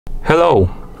Hello!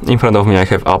 In front of me I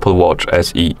have Apple Watch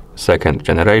SE 2nd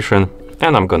generation,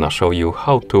 and I'm gonna show you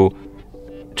how to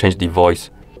change the voice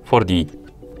for the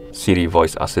Siri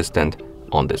voice assistant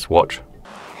on this watch.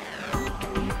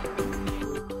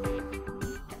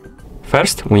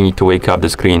 First, we need to wake up the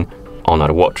screen on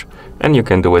our watch, and you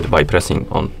can do it by pressing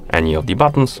on any of the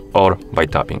buttons or by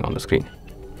tapping on the screen.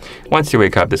 Once you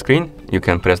wake up the screen, you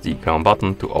can press the crown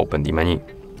button to open the menu.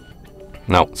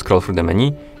 Now scroll through the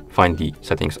menu, find the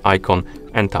settings icon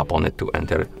and tap on it to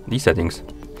enter the settings.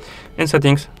 In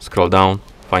settings, scroll down,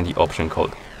 find the option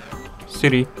called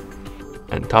Siri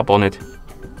and tap on it.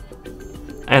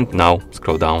 And now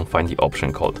scroll down, find the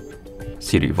option called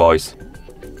Siri voice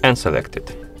and select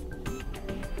it.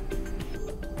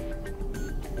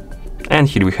 And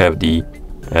here we have the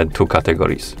two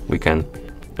categories we can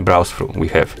browse through. We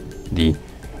have the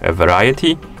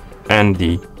variety and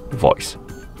the voice.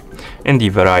 In the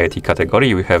variety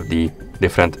category, we have the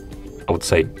different, I would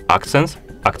say, accents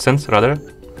rather.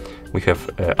 We have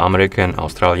American,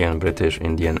 Australian, British,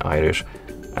 Indian, Irish,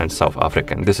 and South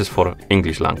African. This is for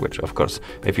English language, of course.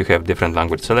 If you have different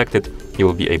language selected, you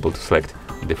will be able to select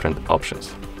different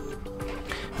options.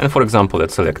 And for example,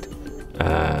 let's select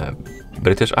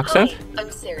British accent. Hi, I'm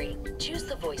Siri. Choose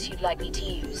the voice you'd like me to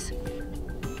use.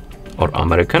 Or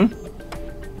American.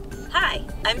 Hi,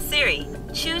 I'm Siri.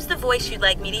 Choose the voice you'd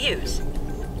like me to use.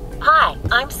 Hi,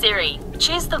 I'm Siri.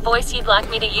 Choose the voice you'd like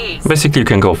me to use. Basically, you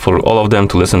can go for all of them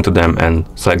to listen to them and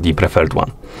select the preferred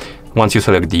one. Once you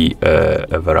select the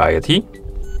variety,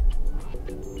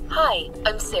 Hi,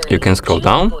 I'm Siri. you can scroll Choose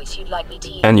down the voice you'd like me to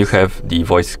use. and you have the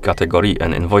voice category,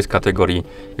 and in voice category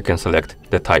you can select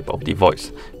the type of the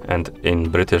voice. And in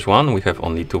British one we have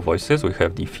only two voices. We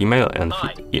have the female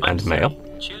and male.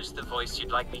 Choose the voice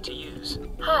you'd like me to use.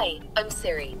 Hi, I'm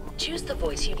Siri. Choose the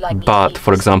voice you'd like me to But use.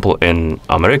 for example, in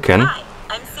American Hi,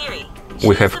 I'm Siri. we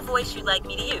Choose have the voice you'd like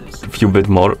me to use. a few bit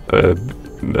more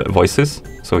voices,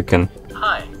 so we can.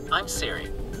 Hi, I'm Siri.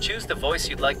 Choose the voice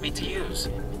you'd like me to use.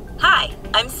 Hi,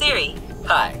 I'm Siri.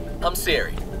 Hi, I'm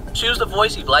Siri. Choose the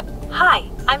voice you'd like. Hi,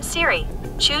 I'm Siri.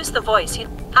 Choose the voice you.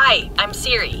 Hi, I'm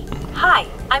Siri. Hi,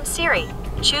 I'm Siri.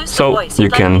 Choose the So voice you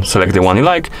you'd like me can to select the use. one you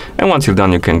like, and once you're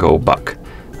done, you can go back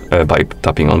by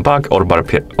tapping on back or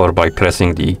by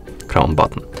pressing the crown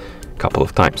button a couple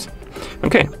of times.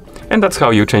 Okay, and that's how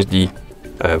you change the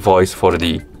voice for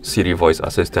the Siri voice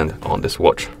assistant on this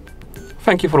watch.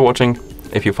 Thank you for watching.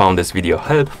 If you found this video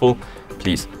helpful,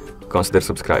 please consider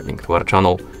subscribing to our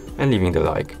channel and leaving the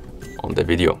like on the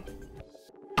video.